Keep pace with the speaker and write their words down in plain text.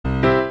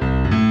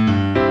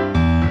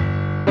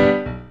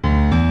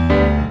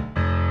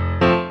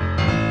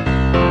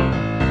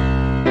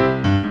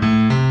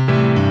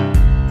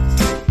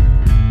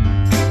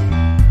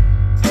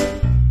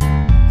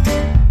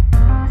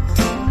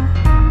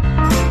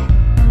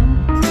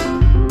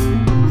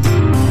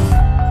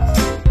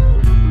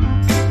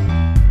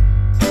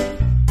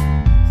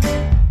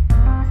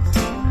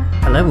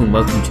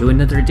and welcome to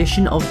another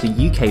edition of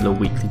the UK Law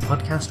Weekly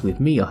podcast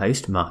with me, your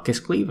host, Marcus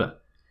Cleaver.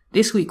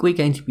 This week we're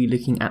going to be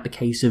looking at the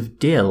case of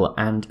Dill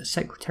and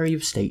Secretary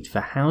of State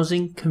for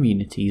Housing,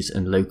 Communities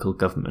and Local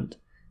Government.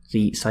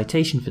 The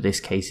citation for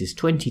this case is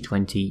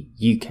 2020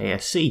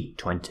 UKSC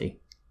 20.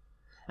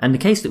 And the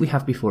case that we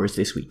have before us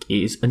this week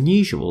is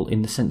unusual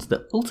in the sense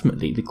that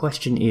ultimately the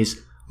question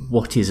is,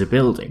 what is a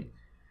building?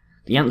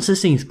 The answer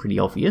seems pretty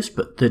obvious,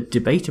 but the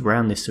debate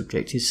around this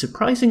subject is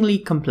surprisingly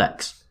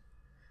complex.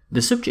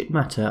 The subject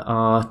matter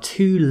are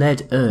two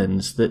lead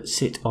urns that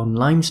sit on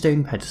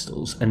limestone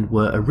pedestals and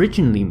were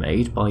originally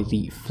made by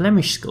the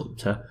Flemish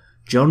sculptor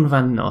John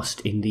van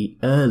Nost in the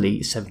early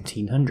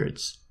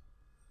 1700s.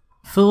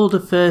 For the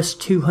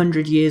first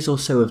 200 years or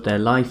so of their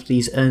life,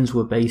 these urns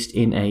were based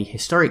in a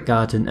historic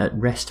garden at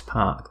Rest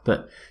Park,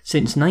 but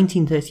since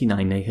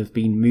 1939 they have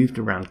been moved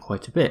around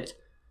quite a bit.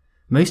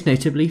 Most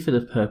notably for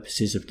the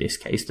purposes of this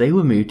case, they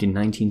were moved in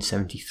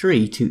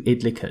 1973 to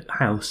Idlicott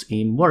House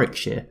in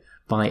Warwickshire,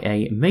 by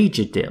a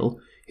Major Dill,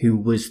 who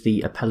was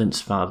the appellant's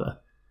father.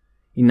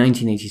 In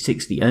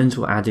 1986, the urns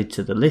were added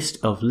to the list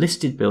of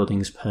listed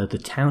buildings per the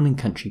Town and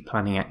Country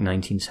Planning Act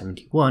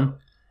 1971,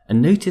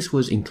 and notice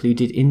was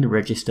included in the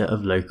Register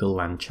of Local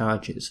Land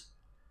Charges.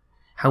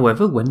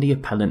 However, when the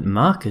appellant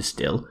Marcus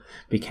Dill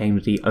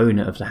became the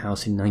owner of the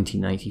house in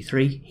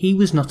 1993, he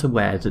was not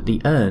aware that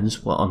the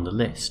urns were on the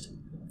list.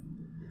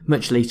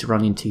 Much later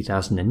on in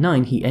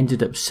 2009, he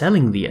ended up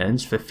selling the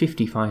urns for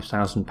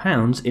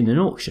 £55,000 in an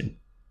auction.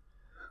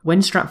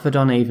 When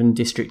Stratford-on-Avon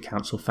District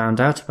Council found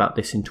out about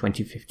this in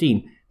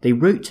 2015, they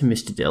wrote to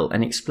Mr Dill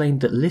and explained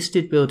that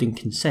listed building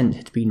consent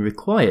had been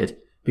required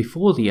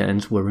before the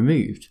urns were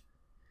removed.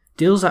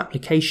 Dill's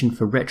application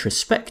for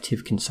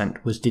retrospective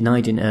consent was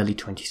denied in early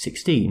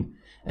 2016,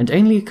 and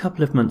only a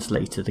couple of months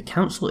later the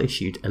council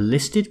issued a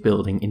listed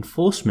building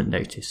enforcement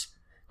notice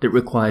that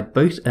required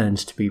both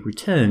urns to be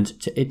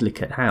returned to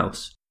Idlicott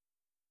House.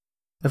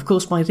 Of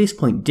course, by this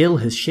point, Dill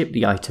has shipped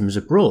the items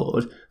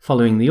abroad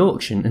following the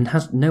auction and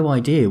has no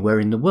idea where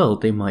in the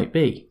world they might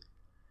be.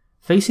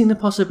 Facing the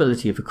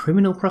possibility of a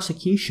criminal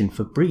prosecution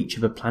for breach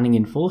of a planning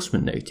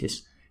enforcement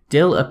notice,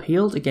 Dill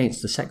appealed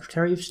against the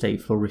Secretary of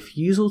State for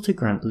refusal to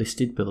grant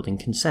listed building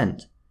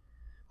consent.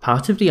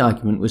 Part of the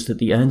argument was that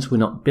the urns were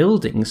not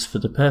buildings for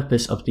the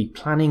purpose of the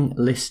Planning,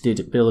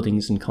 Listed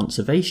Buildings and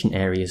Conservation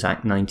Areas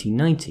Act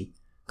 1990,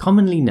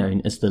 commonly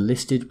known as the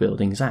Listed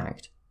Buildings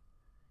Act.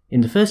 In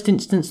the first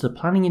instance, the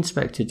planning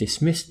inspector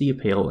dismissed the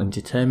appeal and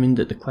determined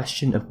that the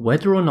question of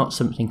whether or not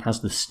something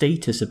has the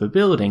status of a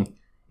building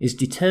is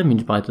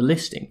determined by the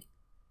listing.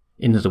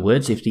 In other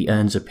words, if the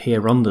urns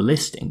appear on the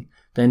listing,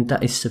 then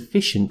that is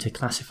sufficient to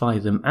classify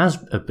them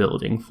as a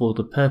building for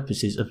the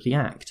purposes of the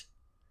Act.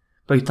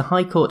 Both the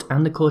High Court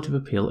and the Court of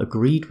Appeal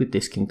agreed with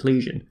this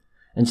conclusion,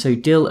 and so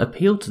Dill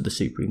appealed to the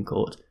Supreme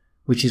Court,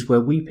 which is where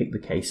we pick the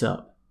case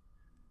up.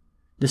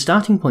 The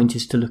starting point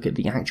is to look at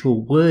the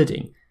actual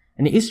wording.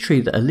 And it is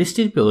true that a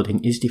listed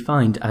building is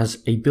defined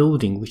as a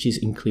building which is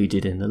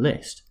included in the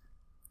list.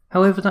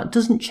 However, that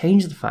doesn't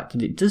change the fact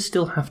that it does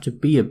still have to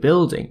be a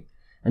building,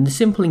 and the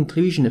simple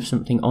inclusion of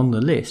something on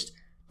the list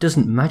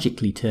doesn't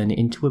magically turn it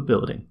into a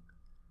building.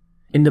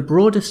 In the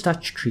broader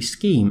statutory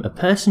scheme, a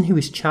person who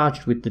is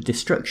charged with the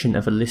destruction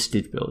of a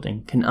listed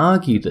building can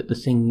argue that the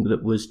thing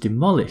that was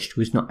demolished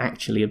was not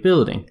actually a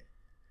building,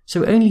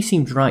 so it only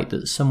seems right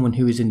that someone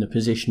who is in the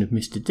position of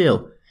Mr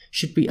Dill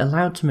should be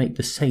allowed to make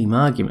the same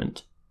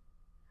argument.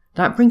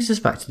 That brings us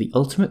back to the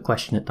ultimate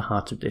question at the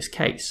heart of this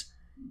case.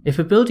 If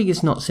a building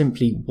is not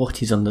simply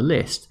what is on the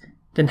list,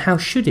 then how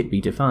should it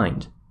be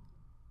defined?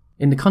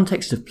 In the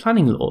context of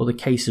planning law, the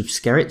case of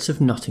Skerritts of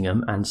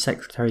Nottingham and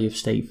Secretary of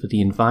State for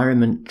the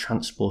Environment,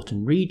 Transport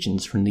and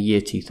Regions from the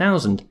year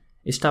 2000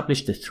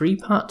 established a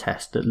three-part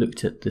test that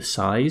looked at the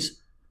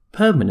size,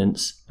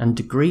 permanence and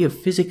degree of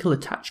physical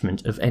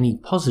attachment of any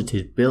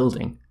posited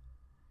building.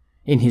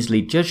 In his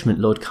lead judgment,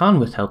 Lord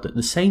Carnwath held that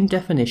the same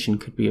definition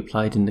could be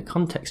applied in the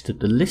context of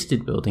the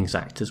Listed Buildings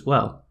Act as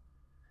well.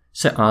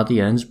 So are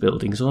the urns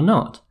buildings or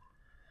not?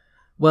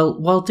 Well,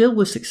 while Dill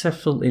was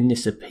successful in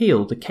this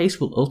appeal, the case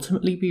will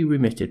ultimately be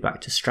remitted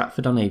back to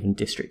Stratford-on-Avon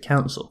District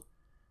Council.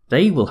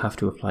 They will have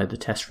to apply the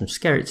test from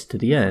Skerritts to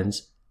the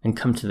urns and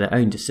come to their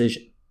own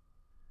decision.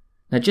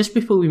 Now, just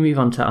before we move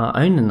on to our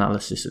own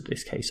analysis of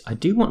this case, I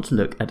do want to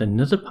look at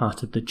another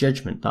part of the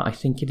judgment that I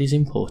think it is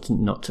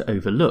important not to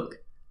overlook.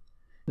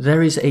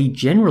 There is a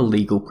general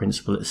legal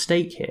principle at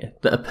stake here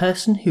that a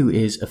person who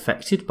is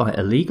affected by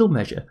a legal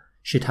measure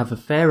should have a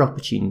fair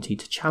opportunity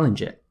to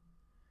challenge it.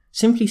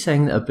 Simply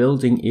saying that a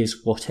building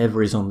is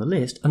whatever is on the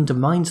list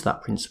undermines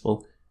that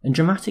principle and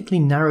dramatically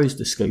narrows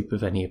the scope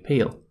of any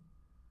appeal.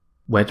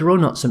 Whether or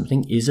not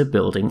something is a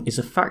building is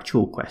a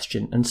factual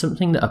question and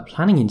something that a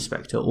planning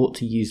inspector ought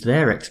to use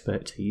their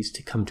expertise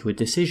to come to a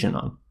decision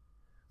on.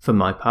 For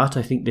my part,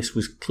 I think this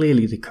was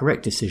clearly the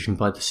correct decision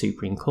by the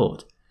Supreme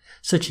Court.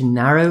 Such a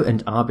narrow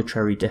and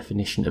arbitrary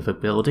definition of a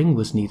building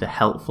was neither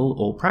helpful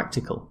or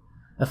practical.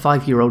 A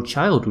 5-year-old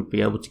child would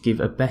be able to give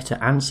a better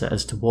answer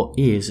as to what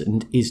is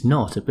and is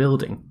not a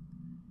building.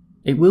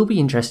 It will be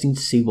interesting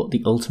to see what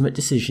the ultimate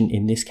decision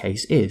in this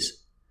case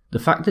is. The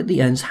fact that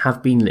the urns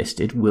have been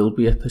listed will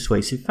be a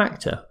persuasive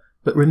factor,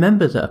 but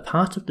remember that a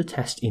part of the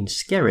test in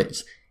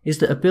Skerritts is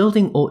that a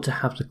building ought to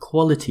have the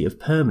quality of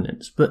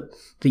permanence, but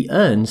the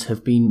urns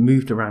have been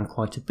moved around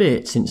quite a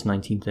bit since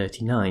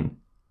 1939.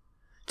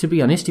 To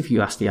be honest, if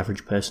you ask the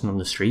average person on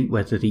the street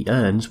whether the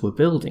urns were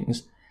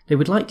buildings, they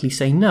would likely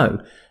say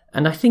no,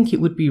 and I think it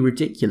would be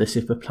ridiculous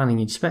if a planning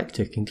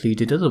inspector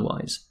concluded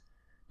otherwise.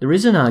 There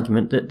is an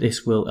argument that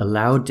this will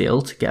allow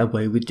Dill to get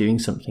away with doing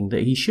something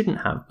that he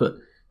shouldn't have, but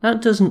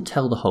that doesn't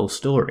tell the whole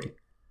story.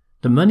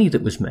 The money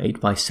that was made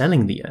by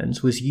selling the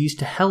urns was used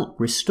to help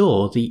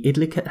restore the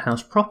Idlicott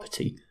House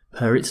property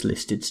per its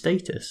listed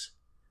status.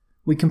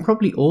 We can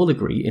probably all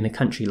agree in a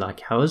country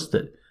like ours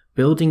that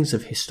buildings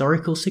of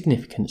historical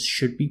significance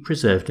should be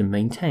preserved and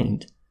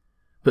maintained,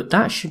 but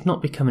that should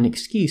not become an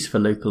excuse for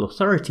local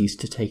authorities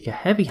to take a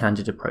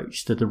heavy-handed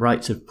approach to the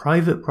rights of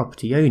private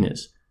property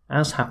owners,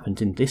 as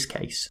happened in this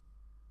case.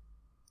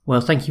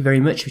 Well, thank you very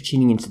much for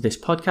tuning into this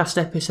podcast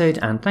episode,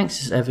 and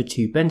thanks as ever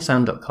to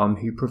bensound.com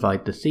who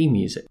provide the theme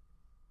music.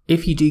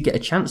 If you do get a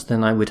chance,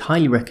 then I would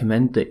highly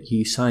recommend that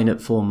you sign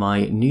up for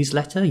my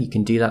newsletter. You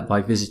can do that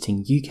by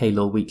visiting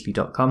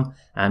uklawweekly.com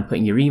and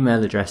putting your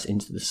email address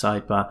into the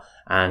sidebar,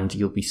 and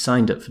you'll be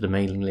signed up for the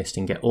mailing list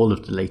and get all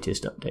of the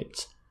latest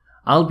updates.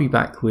 I'll be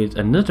back with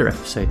another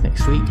episode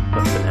next week,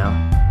 but for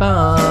now,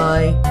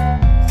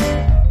 bye!